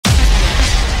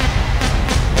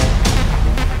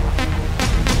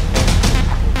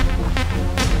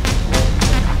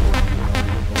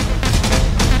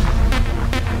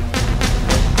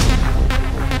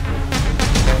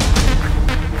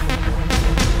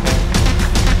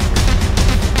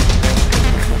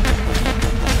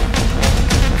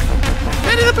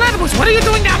What are you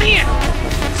doing down here?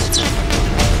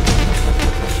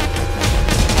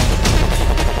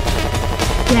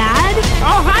 Dad?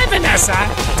 Oh, hi, Vanessa.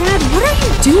 Dad, what are you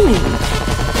doing?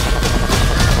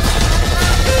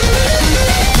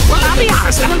 Well, I'll be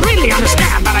honest, I don't really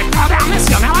understand, but I fell down this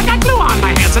hill. Now I got glue on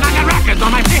my hands and I got records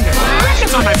on my fingers.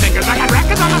 Records on my fingers. I got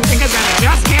records on my fingers and I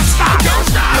just can't stop.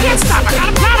 I can't stop. I got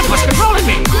a platypus controlling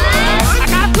me. I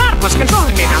got a platypus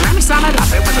controlling me. Now let me sum it up.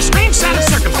 It was a strange set of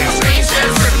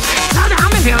circumstances. Fell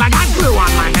down the hill. I got glue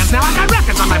on my hands. Now I got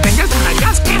records on my fingers and I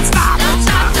just can't stop.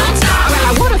 Well,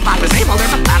 I would if I was able.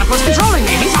 There's a platypus controlling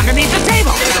me. He's underneath the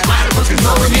table. There's a platypus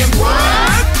controlling him.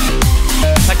 What?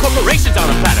 My corporation's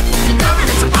on a platypus. Your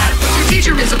government's a platypus. Your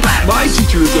teacher is a platypus. My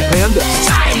teacher is a panda.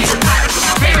 Society's a platypus.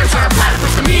 Our parents are a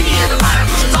platypus. The media is a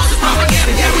platypus. It's all just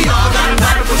propaganda. Yeah, we all got a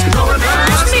platypus controlling us.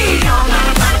 It's me. We all got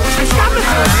a platypus. I stopped it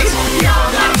first. We all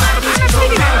got a platypus. I'm not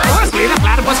speaking metaphorically. The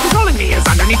platypus controlling me is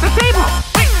underneath the table.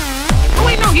 Wait. Oh,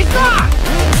 wait, no, he's gone.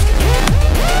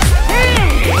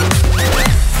 Hey.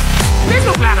 There's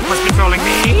no platypus controlling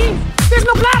me. There's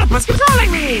no platypus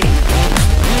controlling me.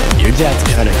 Your dad's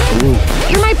kinda cool.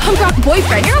 You're my punk rock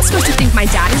boyfriend. You're not supposed to think my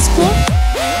dad is cool.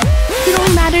 It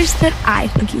only matters that I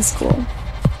think he's cool.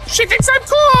 She thinks I'm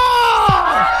cool!